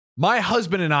My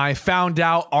husband and I found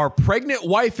out our pregnant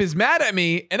wife is mad at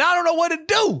me and I don't know what to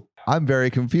do. I'm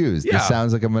very confused. Yeah. This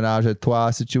sounds like a menage a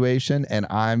trois situation, and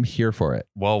I'm here for it.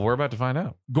 Well, we're about to find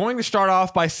out. Going to start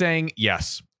off by saying,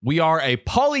 yes, we are a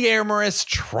polyamorous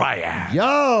triad.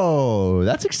 Yo,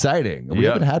 that's exciting. We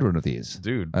haven't had one of these,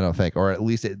 dude. I don't think, or at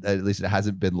least it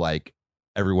hasn't been like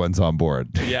everyone's on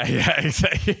board. Yeah,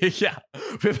 exactly. Yeah,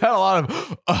 we've had a lot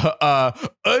of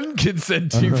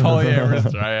unconsenting polyamorous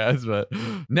triads, but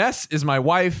Ness is my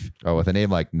wife. Oh, with a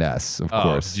name like Ness, of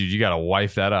course. Dude, you got to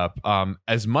wife that up.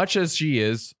 As much as she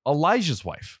is Elijah's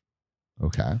wife.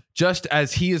 Okay. Just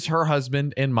as he is her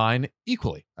husband and mine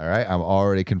equally. All right. I'm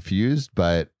already confused,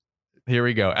 but here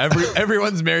we go.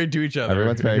 Everyone's married to each other.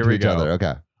 Everyone's married to each other.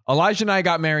 Okay. Elijah and I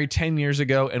got married 10 years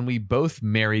ago, and we both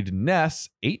married Ness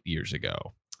 8 years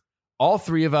ago. All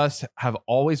three of us have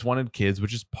always wanted kids,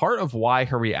 which is part of why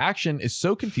her reaction is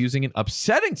so confusing and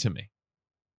upsetting to me.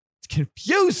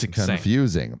 It's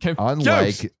confusing.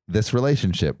 Unlike this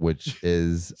relationship, which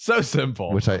is so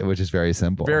simple, which is very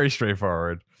simple, very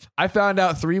straightforward. I found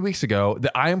out 3 weeks ago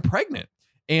that I am pregnant,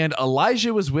 and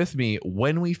Elijah was with me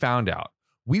when we found out.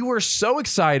 We were so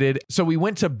excited, so we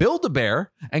went to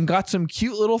Build-A-Bear and got some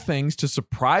cute little things to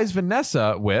surprise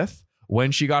Vanessa with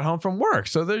when she got home from work.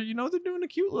 So they're doing a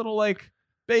cute little like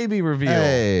baby reveal.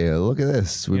 Hey, look at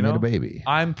this. We made a baby.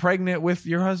 I'm pregnant with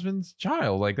your husband's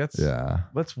child. Like that's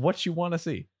what you want to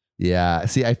see. Yeah.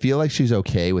 See, I feel like she's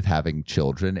okay with having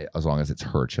children as long as it's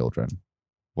her children.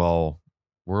 Well,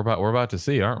 we're about to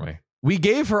see, aren't we? We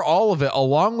gave her all of it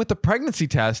along with the pregnancy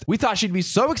test. We thought she'd be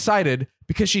so excited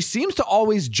because she seems to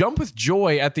always jump with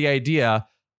joy at the idea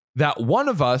that one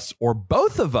of us or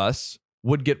both of us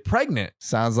would get pregnant.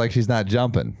 Sounds like she's not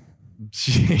jumping.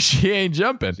 She ain't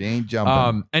jumping. She ain't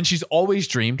jumping. And she's always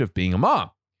dreamed of being a mom.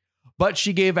 But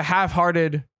she gave a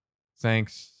half-hearted,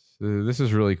 thanks, this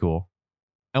is really cool,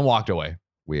 and walked away.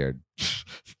 Weird.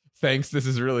 Thanks, this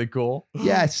is really cool.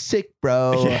 Yeah, sick,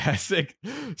 bro. Yeah, sick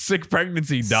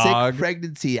pregnancy, dog. Sick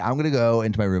pregnancy. I'm going to go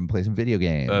into my room and play some video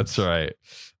games. That's right.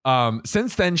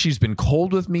 Since then, she's been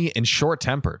cold with me and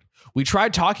short-tempered. We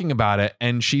tried talking about it,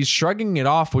 and she's shrugging it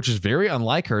off, which is very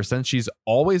unlike her since she's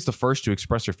always the first to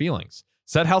express her feelings.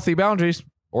 Set healthy boundaries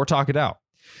or talk it out.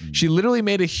 She literally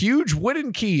made a huge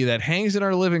wooden key that hangs in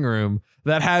our living room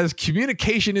that has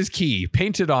 "communication is key"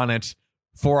 painted on it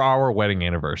for our wedding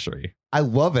anniversary. I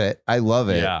love it.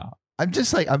 Yeah. I'm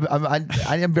just like,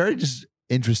 I am very just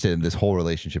interested in this whole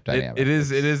relationship dynamic. It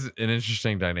is an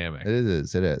interesting dynamic. It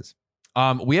is.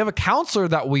 We have a counselor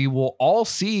that we will all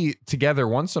see together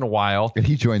once in a while. And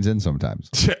he joins in sometimes.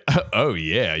 Oh,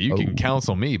 yeah. You can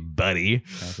counsel me, buddy.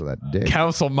 Counsel that dick.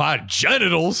 Counsel my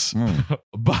genitals.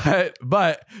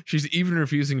 But she's even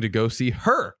refusing to go see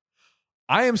her.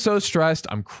 I am so stressed.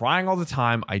 I'm crying all the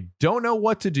time. I don't know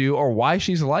what to do or why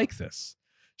she's like this.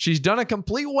 She's done a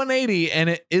complete 180 and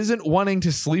it isn't wanting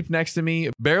to sleep next to me,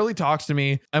 barely talks to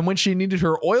me. And when she needed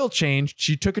her oil changed,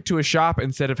 she took it to a shop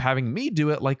instead of having me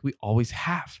do it like we always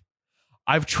have.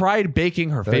 I've tried baking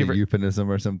her favorite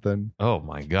euphemism or something. Oh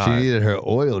my God. She needed her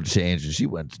oil changed and she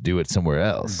went to do it somewhere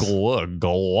else. Glug.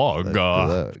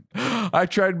 I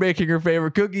tried baking her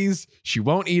favorite cookies. She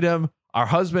won't eat them. Our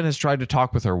husband has tried to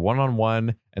talk with her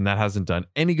one-on-one, and that hasn't done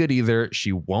any good either.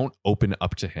 She won't open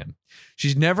up to him.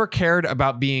 She's never cared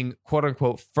about being,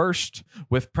 quote-unquote, first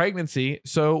with pregnancy,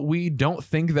 so we don't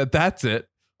think that that's it.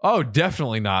 Oh,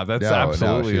 definitely not. That's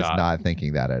absolutely she's not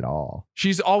thinking that at all.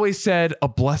 She's always said, a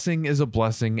blessing is a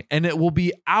blessing, and it will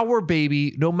be our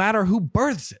baby no matter who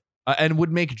births it. And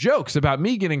would make jokes about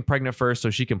me getting pregnant first so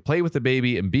she can play with the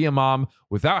baby and be a mom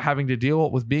without having to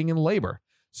deal with being in labor.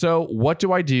 So what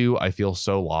do? I feel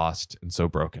so lost and so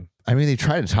broken. I mean, they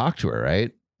try to talk to her,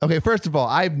 right? Okay, first of all,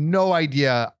 I have no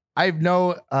idea. I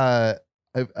don't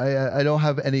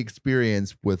have any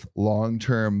experience with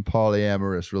long-term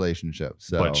polyamorous relationships.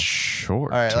 So. But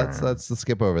short. All right, let's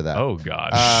skip over that. Oh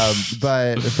God.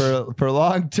 But for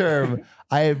long-term,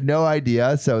 I have no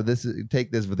idea. So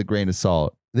take this with a grain of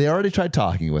salt. They already tried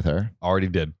talking with her. Already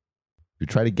did. We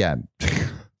tried again.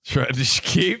 Try to just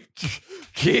keep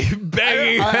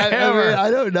banging. I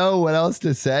don't know what else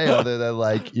to say other than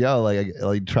like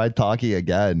try talking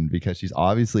again because she's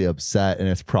obviously upset and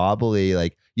it's probably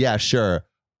like, yeah, sure.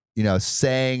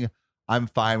 Saying I'm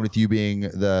fine with you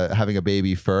having a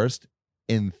baby first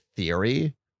in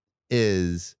theory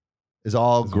is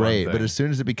all great. But as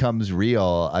soon as it becomes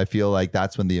real, I feel like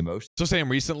that's when the emotion. So Sam,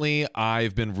 recently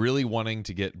I've been really wanting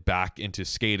to get back into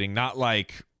skating, not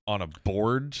like on a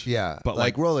board. Yeah. But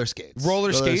like roller skates.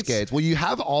 Roller skates. Well, you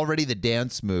have already the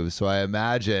dance moves. So I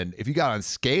imagine if you got on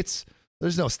skates,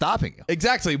 there's no stopping you.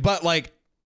 Exactly. But like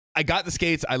I got the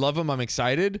skates. I love them. I'm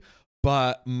excited.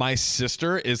 but my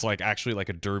sister is like actually like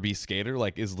a derby skater,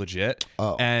 like is legit.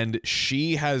 Oh. And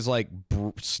she has like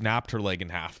snapped her leg in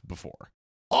half before.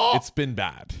 Oh. It's been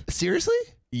bad. Seriously?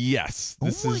 Yes.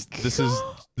 This Oh is my this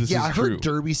God. is Yeah, I true. heard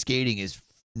derby skating is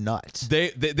nuts. They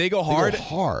go hard. They go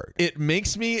hard. It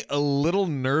makes me a little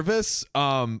nervous,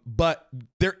 but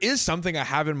there is something I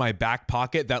have in my back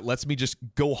pocket that lets me just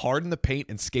go hard in the paint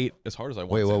and skate as hard as I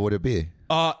want. Wait, to. what would it be?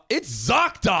 It's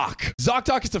ZocDoc.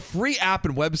 ZocDoc is a free app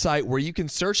and website where you can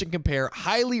search and compare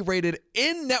highly rated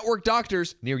in-network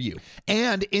doctors near you.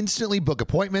 And instantly book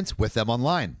appointments with them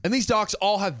online. And these docs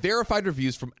all have verified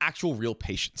reviews from actual real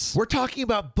patients. We're talking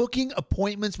about booking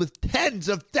appointments with tens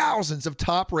of thousands of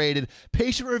top-rated,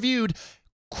 patient-reviewed,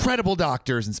 credible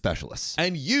doctors and specialists.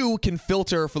 And you can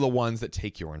filter for the ones that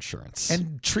take your insurance.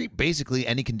 And treat basically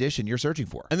any condition you're searching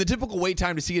for. And the typical wait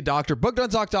time to see a doctor booked on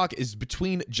ZocDoc is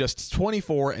between just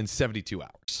 24 and 72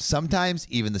 hours. Sometimes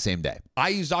even the same day. I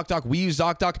use ZocDoc, we use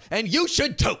ZocDoc, and you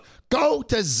should too. Go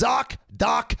to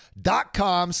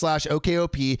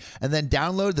ZocDoc.com/OKOP and then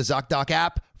download the ZocDoc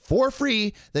app for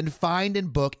free. Then find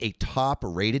and book a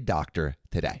top-rated doctor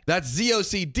today. That's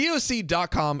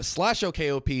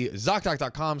ZocDoc.com/OKOP,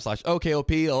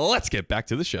 ZocDoc.com/OKOP. Let's get back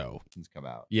to the show. Come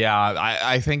out. Yeah,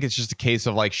 I think it's just a case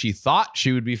of like she thought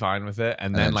she would be fine with it.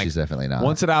 And then like she's definitely not.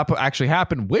 Once it actually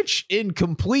happened, which in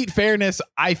complete fairness,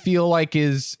 I feel like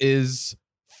is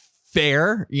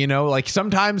fair. You know, like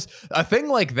sometimes a thing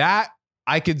like that,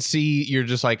 I could see you're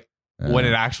just like, when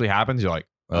it actually happens, you're like,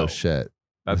 oh shit.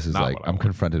 That's this is not like what I I'm want.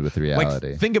 confronted with reality.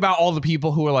 Like, think about all the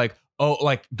people who are like, oh,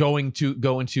 like go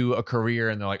into a career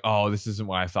and they're like, oh, this isn't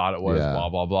what I thought it was, Yeah. blah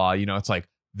blah blah. You know, it's like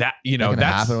that. You know, That can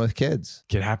that's happen with kids.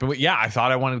 can happen with. Yeah, I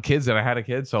thought I wanted kids and I had a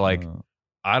kid, so like,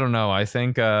 I don't know. I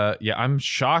think, I'm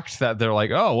shocked that they're like,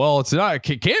 oh, well, it's not.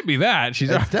 It can't be that. She's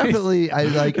It's definitely. I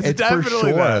like. It's It's for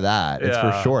definitely sure that. It's for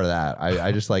Yeah. sure that.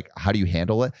 I just like. How do you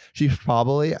handle it? She's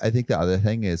probably. I think the other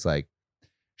thing is like,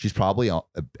 she's probably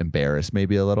embarrassed,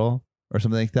 maybe a little. Or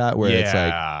something like that, where it's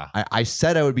like, I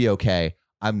said I would be okay.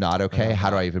 I'm not okay. How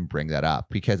do I even bring that up?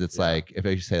 Because it's like, if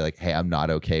I say like, hey, I'm not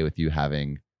okay with you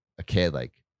having a kid,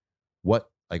 like what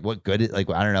good, like,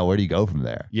 I don't know. Where do you go from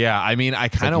there? Yeah. I mean, I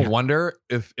kind of like- wonder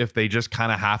if they just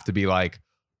kind of have to be like,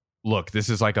 look, this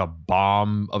is like a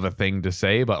bomb of a thing to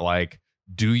say, but like,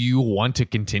 do you want to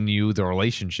continue the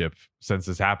relationship since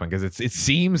this happened? Because it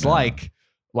seems like,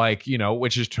 you know,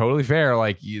 which is totally fair.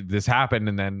 Like this happened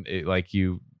and then it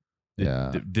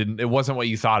wasn't what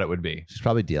you thought it would be. She's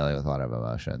probably dealing with a lot of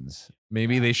emotions.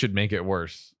 Maybe they should make it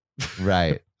worse.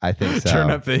 Right. I think so.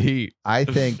 Turn up the heat. I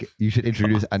think you should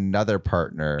introduce another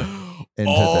partner into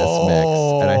this mix,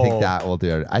 and I think that will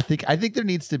do it. I think there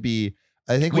needs to be.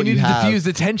 I think We when need you to have, diffuse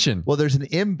the tension. well, there's an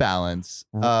imbalance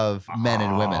of men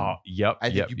and women. Yep. I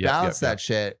think you balance that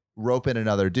shit, rope in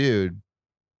another dude,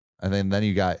 and then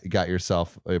you got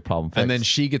yourself a problem fixed. And then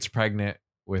she gets pregnant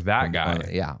with that guy.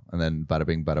 Yeah, and then bada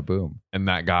bing, bada boom. And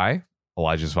that guy,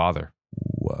 Elijah's father.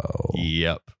 Whoa.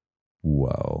 Yep.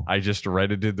 Whoa. I just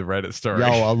did the Reddit story.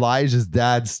 Yo, Elijah's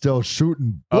dad's still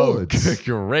shooting Oh, bullets.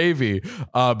 gravy.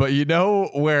 But you know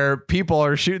where people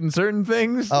are shooting certain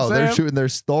things? Oh, Sam? they're shooting their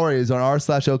stories on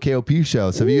r/OKOP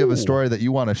show. So if you have a story that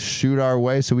you want to shoot our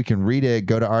way so we can read it,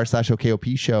 go to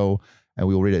r/OKOP show and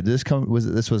we will read it. This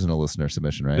wasn't a listener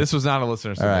submission, right? This was not a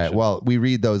listener All submission. right. Well, we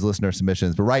read those listener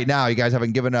submissions, but right now you guys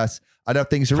haven't given us enough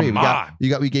things to read. We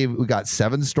got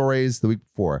 7 stories the week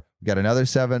before. We got another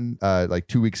 7 like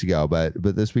 2 weeks ago, but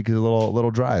this week is a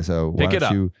little dry. So Pick it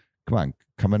up.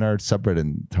 Come in our subreddit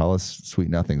and tell us sweet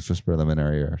nothings, whisper them in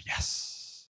our ears.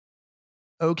 Yes.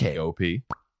 Okay. OP.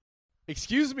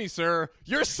 Excuse me, sir.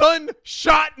 Your son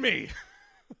shot me.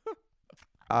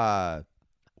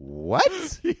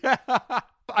 What? Yeah.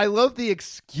 I love the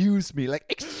excuse me. Like,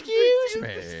 excuse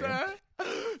me. Sir.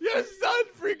 Your son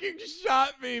freaking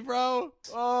shot me, bro.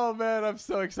 Oh man, I'm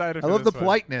so excited. I for love the this one.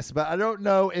 politeness, but I don't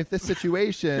know if this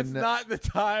situation. It's not the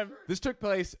time. This took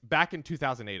place back in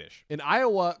 2008-ish. In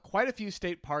Iowa, quite a few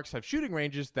state parks have shooting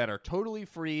ranges that are totally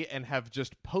free and have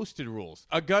just posted rules.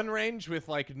 A gun range with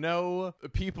like no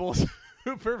people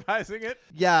supervising it.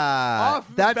 Yeah, Off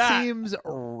the that bat. seems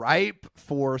ripe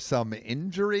for some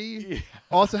injury. Yeah.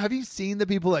 Also, have you seen the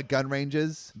people at gun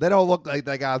ranges? They don't look like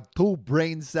they got 2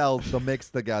 brain cells to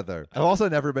mix together. I've also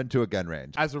never been to a gun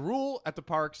range. As a rule, at the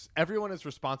parks, everyone is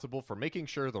responsible for making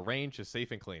sure the range is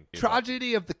safe and clean.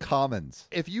 Tragedy of the commons.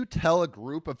 If you tell a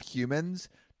group of humans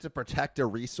to protect a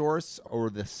resource or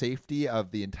the safety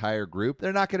of the entire group,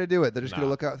 they're not going to do it. They're just going to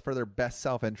look out for their best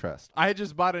self-interest. I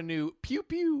just bought a new pew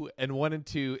pew and wanted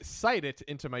to sight it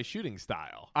into my shooting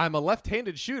style. I'm a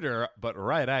left-handed shooter, but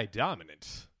right eye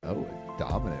dominant. Oh, a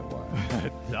dominant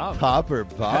one. Dumb. Top or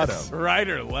bottom? Yes, right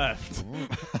or left?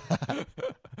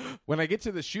 When I get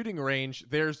to the shooting range,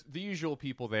 there's the usual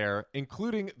people there,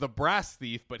 including the brass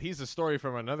thief, but he's a story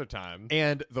from another time.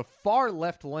 And the far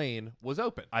left lane was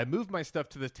open. I move my stuff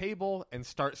to the table and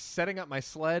start setting up my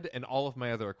sled and all of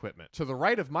my other equipment. To the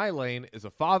right of my lane is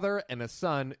a father and a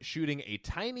son shooting a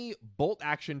tiny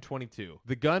bolt-action 22.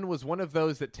 The gun was one of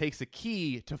those that takes a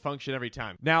key to function every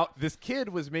time. Now, this kid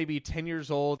was maybe 10 years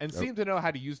old and seemed to know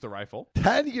how to use the rifle.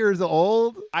 10 years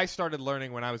old? I started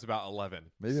learning when I was about 11.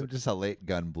 Maybe I'm just a late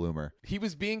gun bloomer. He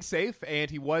was being safe and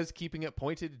he was keeping it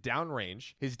pointed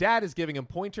downrange. His dad is giving him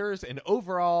pointers and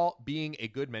overall being a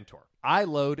good mentor. I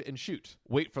load and shoot,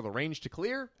 wait for the range to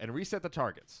clear, and reset the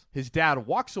targets. His dad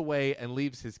walks away and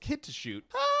leaves his kid to shoot.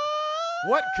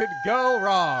 What could go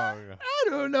wrong? I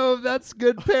don't know if that's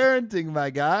good parenting, my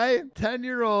guy.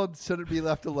 10-year-olds shouldn't be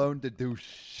left alone to do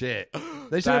shit.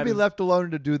 They shouldn't be left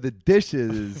alone to do the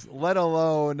dishes, let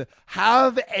alone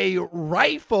have a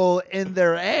rifle in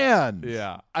their hands.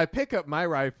 Yeah. I pick up my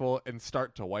rifle and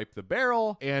start to wipe the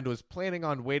barrel and was planning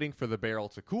on waiting for the barrel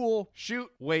to cool,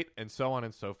 shoot, wait, and so on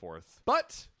and so forth.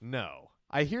 But no.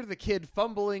 I hear the kid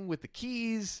fumbling with the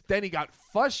keys. Then he got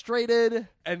frustrated.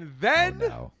 And then... Oh,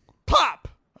 no. Pop!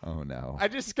 Oh, no. I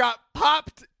just got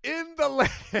popped in the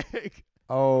leg.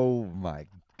 Oh, my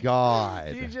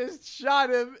God. He just shot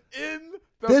him in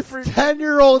the This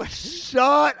 10-year-old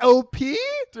shot OP?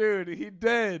 Dude, he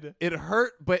did. It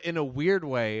hurt, but in a weird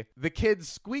way. The kid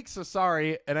squeaks a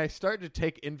sorry, and I start to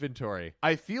take inventory.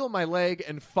 I feel my leg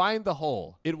and find the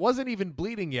hole. It wasn't even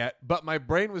bleeding yet, but my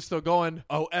brain was still going,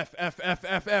 oh, F,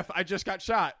 I just got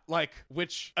shot. Like,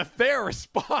 which a fair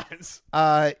response.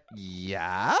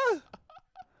 Yeah?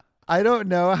 I don't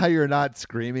know how you're not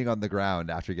screaming on the ground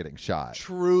after getting shot.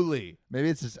 Truly. Maybe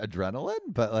it's just adrenaline,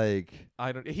 but like...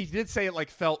 He did say it like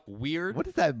felt weird. What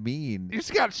does that mean? You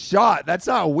just got shot. That's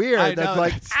not weird. I That's know,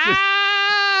 like, that's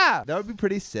ah! That would be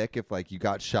pretty sick if like you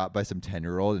got shot by some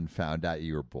 10-year-old and found out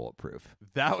you were bulletproof.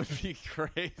 That would be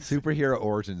crazy. Superhero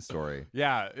origin story.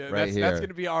 Yeah, that's going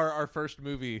to be our first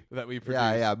movie that we produce.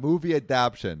 Yeah, movie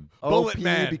adaptation. Bullet OP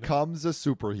Man becomes a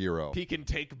superhero. He can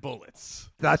take bullets.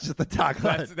 That's just the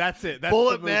tagline. That's it. That's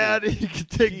Bullet the movie. Man, he can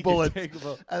take bullets.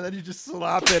 bullets. And then you just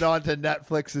slap it onto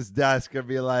Netflix's desk and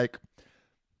be like,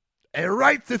 it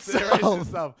writes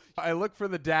itself. I look for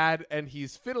the dad, and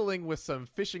he's fiddling with some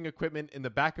fishing equipment in the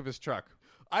back of his truck.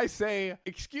 I say,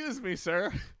 excuse me,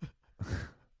 sir.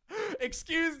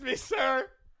 Excuse me, sir.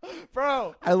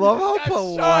 Bro. I love how got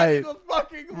polite. Shot in the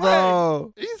fucking leg.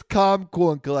 Bro, he's calm,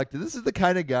 cool, and collected. This is the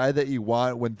kind of guy that you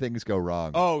want when things go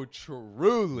wrong. Oh,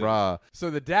 truly. Bruh. So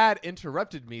the dad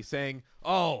interrupted me saying,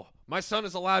 oh, my son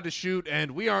is allowed to shoot,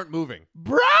 and we aren't moving.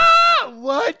 Bruh!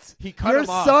 What? He cut Your him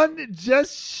off. son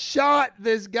just shot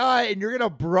this guy, and you're going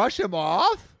to brush him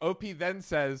off? OP then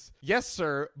says, yes,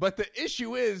 sir, but the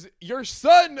issue is your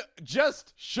son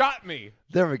just shot me.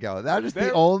 There we go. That is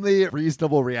the only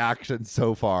reasonable reaction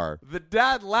so far. The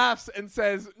dad laughs and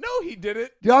says, no, he didn't.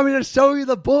 Do you want me to show you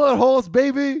the bullet holes,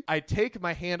 baby? I take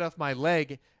my hand off my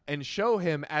leg and show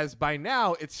him, as by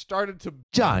now it started to...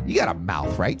 John, you got a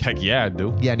mouth, right? Heck yeah, I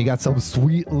do. Yeah, and you got some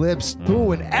sweet lips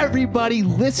too, and everybody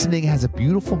listening has a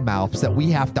beautiful mouth that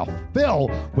we have to fill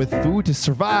with food to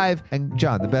survive. And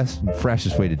John, the best and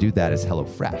freshest way to do that is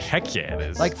HelloFresh. Heck yeah, it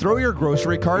is. Like, throw your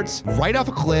grocery carts right off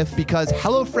a cliff because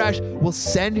HelloFresh will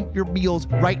send your meals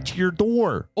right to your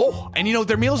door. Oh, and you know,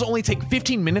 their meals only take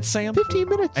 15 minutes, Sam. 15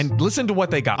 minutes. And listen to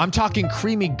what they got. I'm talking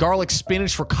creamy garlic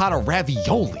spinach ricotta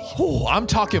ravioli. Oh, I'm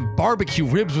talking barbecue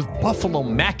ribs with buffalo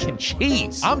mac and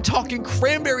cheese. I'm talking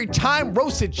cranberry thyme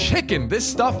roasted chicken. This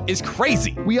stuff is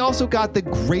crazy. We also got the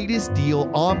greatest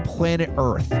deal on planet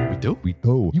Earth. We do? We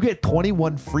do. You get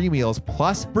 21 free meals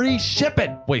plus free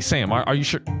shipping. Wait, Sam, are you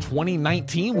sure?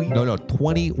 2019? No,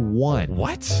 21.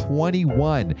 What?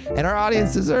 21. And our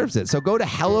audience deserves it. So go to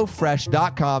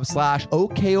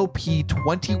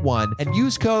HelloFresh.com/OKOP21 and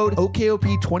use code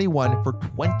OKOP21 for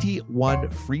 21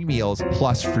 free meals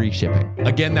plus free shipping.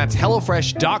 Again, that's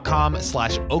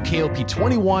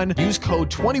HelloFresh.com/OKOP21. Use code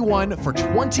 21 for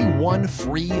 21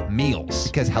 free meals.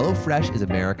 Because HelloFresh is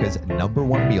America's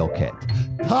 #1 meal kit.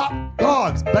 Top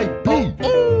dogs, baby! Oh,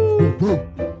 oh. Woo, woo.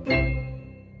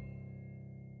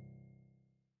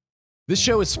 This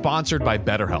show is sponsored by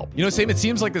BetterHelp. You know, Sam, it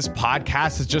seems like this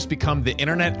podcast has just become the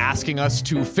internet asking us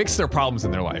to fix their problems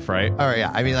in their life, right? Oh,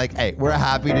 yeah. I mean, like, hey, we're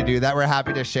happy to do that. We're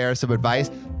happy to share some advice.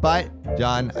 But,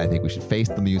 John, I think we should face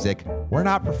the music. We're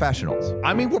not professionals.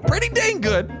 I mean, we're pretty dang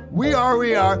good. We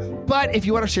are. But if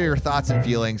you want to share your thoughts and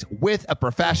feelings with a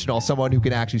professional, someone who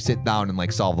can actually sit down and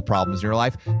like solve the problems in your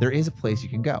life, there is a place you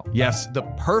can go. Yes, the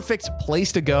perfect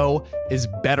place to go is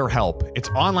BetterHelp. It's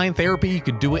online therapy. You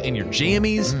can do it in your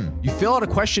jammies. You fill out a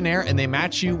questionnaire and they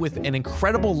match you with an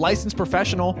incredible licensed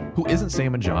professional who isn't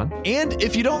Sam and John. And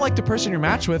if you don't like the person you're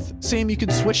matched with, Sam, you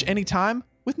can switch anytime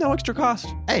with no extra cost.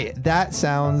 Hey, that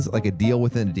sounds like a deal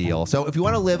within a deal. So if you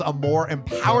want to live a more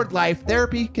empowered life,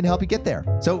 therapy can help you get there.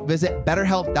 So visit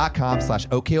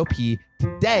betterhelp.com/OKOP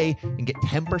today and get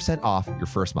 10% off your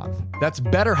first month. That's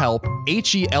BetterHelp,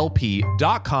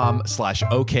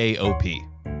 HELP.com/OKOP.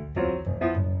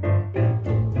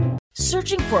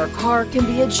 Searching for a car can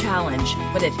be a challenge,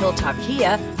 but at Hilltop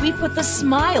Kia, we put the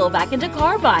smile back into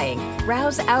car buying.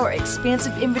 Browse our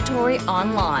expansive inventory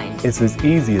online. It's as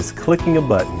easy as clicking a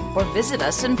button. Or visit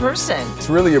us in person. It's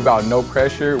really about no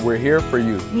pressure. We're here for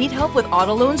you. Need help with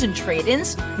auto loans and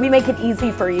trade-ins? We make it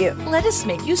easy for you. Let us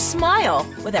make you smile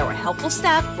with our helpful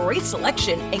staff, great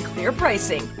selection, and clear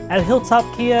pricing. At Hilltop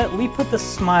Kia, we put the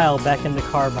smile back into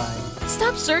car buying.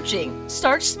 Stop searching.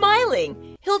 Start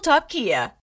smiling. Hilltop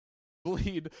Kia.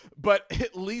 Bleed, but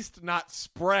at least not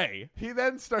spray. He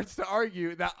then starts to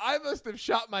argue that I must have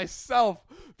shot myself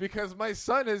because my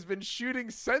son has been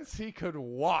shooting since he could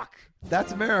walk.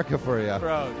 That's America for you.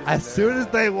 Bro, as soon as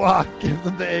they walk, give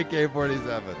them the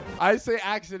AK-47. I say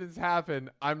accidents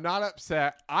happen. I'm not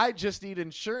upset. I just need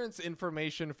insurance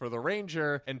information for the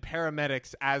Ranger and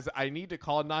paramedics as I need to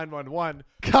call 911.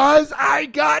 'Cause I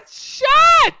got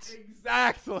shot!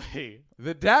 Exactly.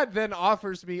 The dad then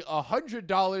offers me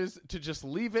 $100 to just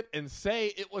leave it and say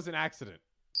it was an accident.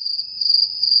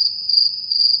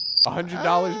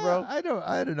 $100, bro? I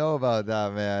don't know about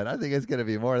that, man. I think it's gonna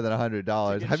be more than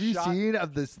 $100. Have you seen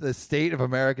the state of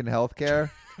American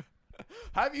healthcare?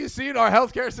 Have you seen our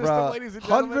healthcare system, Bro, ladies and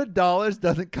gentlemen? $100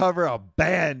 doesn't cover a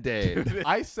Band-Aid.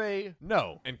 I say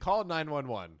no and call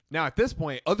 911. Now, at this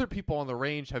point, other people on the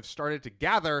range have started to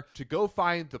gather to go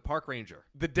find the park ranger.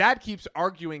 The dad keeps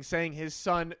arguing, saying his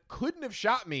son couldn't have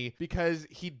shot me because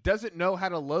he doesn't know how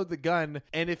to load the gun,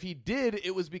 and if he did,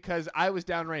 it was because I was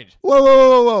downrange.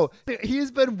 Whoa.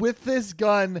 He's been with this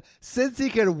gun since he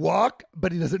could walk,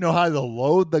 but he doesn't know how to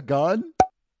load the gun?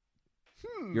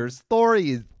 Your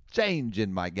story is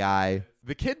changing, my guy.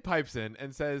 The kid pipes in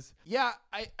and says, yeah,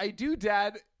 I do,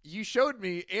 Dad. You showed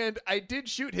me, and I did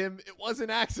shoot him. It was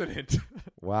an accident.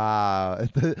 Wow.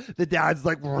 The dad's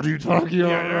like, what are you talking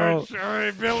about?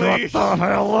 Sorry, Billy. Shut the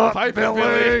hell up, Pipe it, Billy.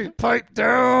 Billy. Pipe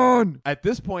down. At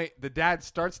this point, the dad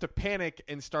starts to panic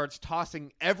and starts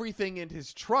tossing everything in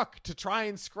his truck to try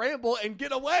and scramble and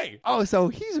get away. Oh, so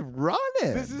he's running.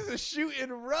 This is a shoot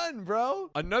and run, bro.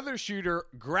 Another shooter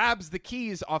grabs the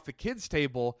keys off the kid's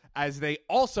table as they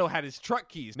also had his truck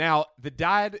keys. Now, the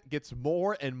dad gets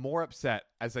more and more upset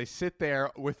as I sit there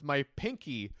with my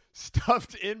pinky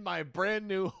stuffed in my brand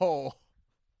new hole.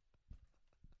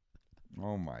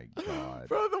 Oh my God.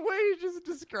 Bro, the way he just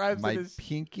describes My it is...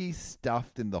 pinky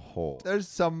stuffed in the hole. There's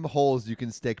some holes you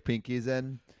can stick pinkies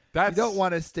in. You That's... don't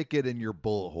want to stick it in your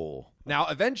bullet hole. Now,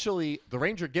 eventually, the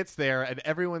ranger gets there and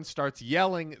everyone starts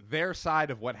yelling their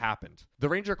side of what happened. The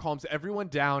ranger calms everyone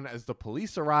down as the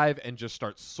police arrive and just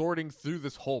start sorting through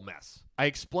this whole mess. I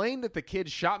explained that the kid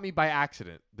shot me by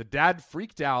accident. The dad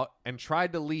freaked out and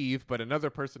tried to leave, but another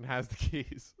person has the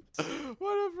keys.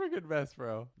 What a freaking mess,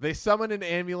 bro. They summon an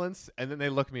ambulance and then they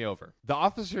look me over. The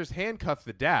officers handcuff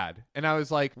the dad, and I was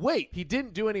like, wait, he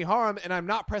didn't do any harm and I'm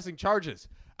not pressing charges.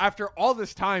 After all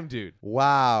this time, dude.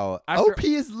 Wow. OP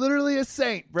is literally a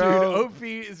saint, bro. Dude, OP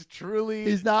is truly...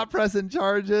 He's not pressing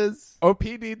charges. OP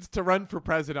needs to run for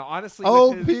president. Honestly,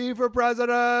 OP for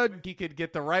president. He could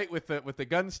get the right with the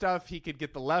gun stuff. He could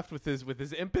get the left with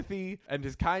his empathy and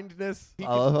his kindness. I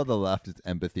love how the left is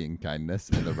empathy and kindness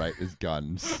and the right is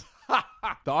guns.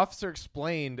 The officer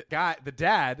explained, the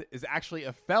dad is actually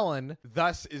a felon,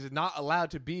 thus is not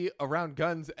allowed to be around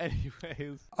guns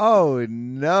anyways. Oh,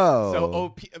 no. So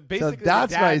OP, basically, so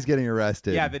that's why he's getting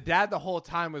arrested. Yeah, the dad the whole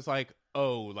time was like,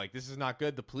 oh, like, this is not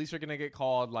good. The police are going to get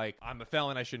called. Like, I'm a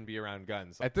felon. I shouldn't be around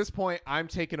guns. At this point, I'm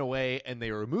taken away, and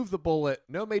they remove the bullet.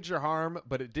 No major harm,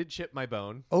 but it did chip my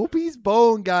bone. OP's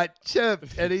bone got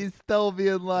chipped, and he's still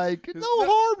being like, no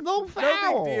harm, no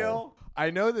foul. No big deal. I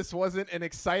know this wasn't an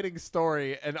exciting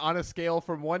story, and on a scale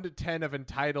from 1 to 10 of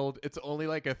entitled, it's only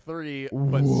like a 3,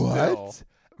 but what? still.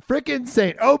 Freaking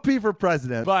Saint. OP for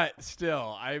president. But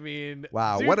still, I mean,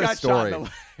 Wow, dude what a got shot in story. the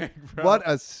leg, bro. What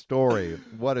a story.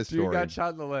 What a Dude story. got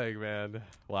shot in the leg, man.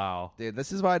 Wow. Dude,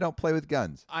 this is why I don't play with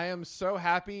guns. I am so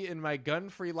happy in my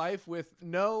gun-free life with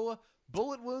no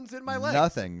bullet wounds in my legs.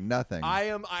 Nothing. I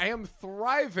am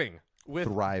thriving with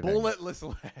bulletless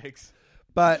legs.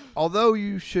 But although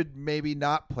you should maybe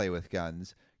not play with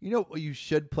guns, you know what you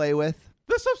should play with?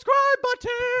 The subscribe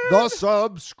button. The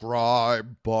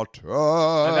subscribe button.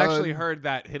 I've actually heard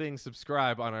that hitting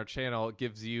subscribe on our channel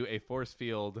gives you a force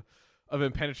field of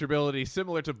impenetrability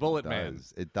similar to Bullet Man.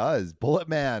 It does. Bullet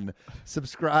Man.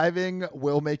 Subscribing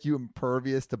will make you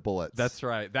impervious to bullets. That's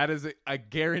right. That is a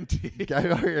guarantee.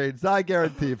 It's not a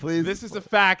guarantee, please. This is a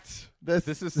fact. This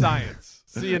is science.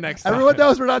 See you next time. Everyone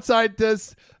knows we're not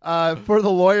scientists. For the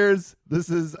lawyers, this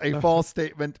is a false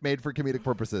statement made for comedic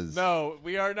purposes. No,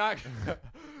 we are not.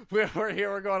 We're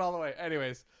here. We're going all the way.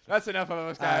 Anyways, that's enough of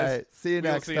us, guys. All right, see you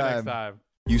next time.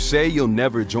 You say you'll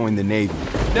never join the Navy.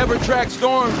 Never track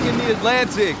storms in the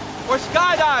Atlantic. Or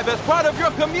skydive as part of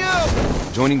your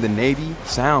commute. Joining the Navy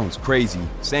sounds crazy.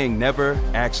 Saying never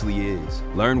actually is.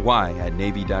 Learn why at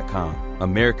Navy.com.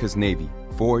 America's Navy.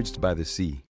 Forged by the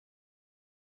sea.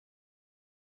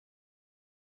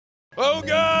 Oh,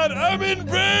 God, I'm in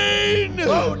pain!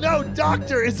 Oh, no,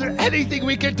 doctor. Is there anything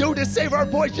we can do to save our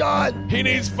boy John? He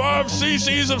needs 5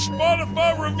 cc's of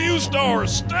Spotify review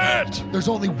stars, stat! There's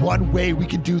only one way we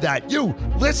can do that. You,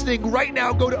 listening right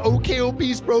now, go to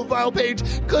OKOP's profile page,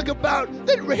 click About,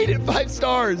 then rate it 5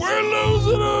 stars. We're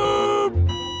losing him!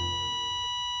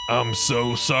 I'm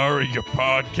so sorry your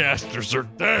podcasters are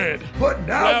dead. But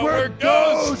now we're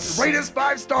ghosts. Rate us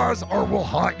 5 stars or we'll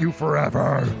haunt you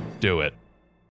forever. Do it.